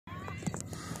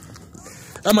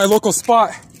at my local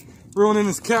spot, reeling in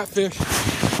this catfish.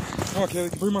 Oh, okay,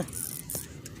 bring my.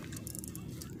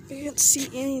 I can't see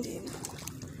anything.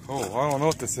 Oh, I don't know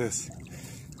what this is.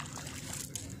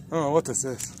 I don't know what this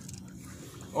is.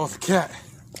 Oh, it's a cat.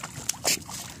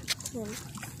 Yeah.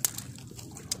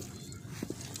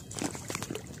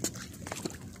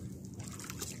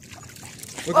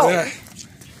 Look at that.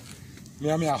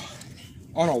 Meow meow.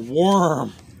 On a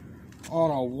worm. On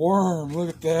a worm. Look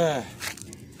at that.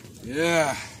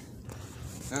 Yeah.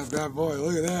 That bad boy.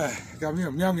 Look at that. Got me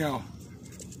a meow meow.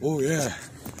 Oh yeah.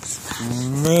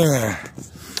 Man.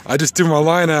 I just threw my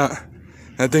line out.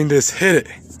 That thing just hit it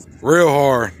real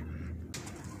hard.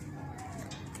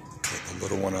 Got the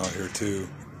little one out here too.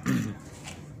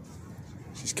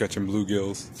 She's catching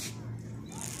bluegills.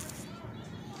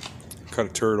 Caught a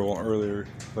turtle earlier.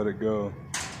 Let it go.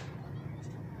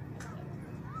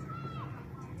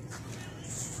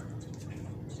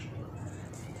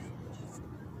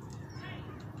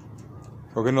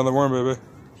 Go get another worm, baby.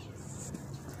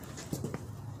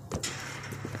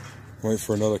 Wait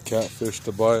for another catfish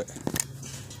to bite.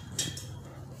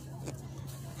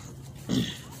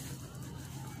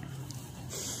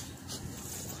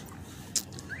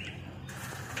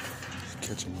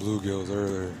 Catching bluegills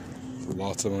earlier.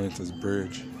 Lots of them underneath this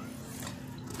bridge.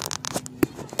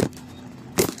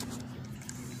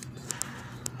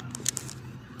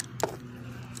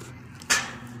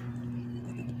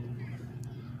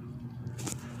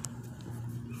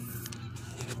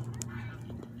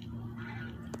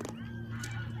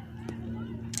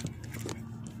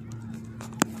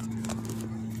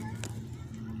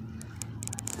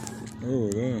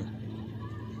 Oh, damn.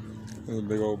 That's a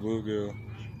big old bluegill.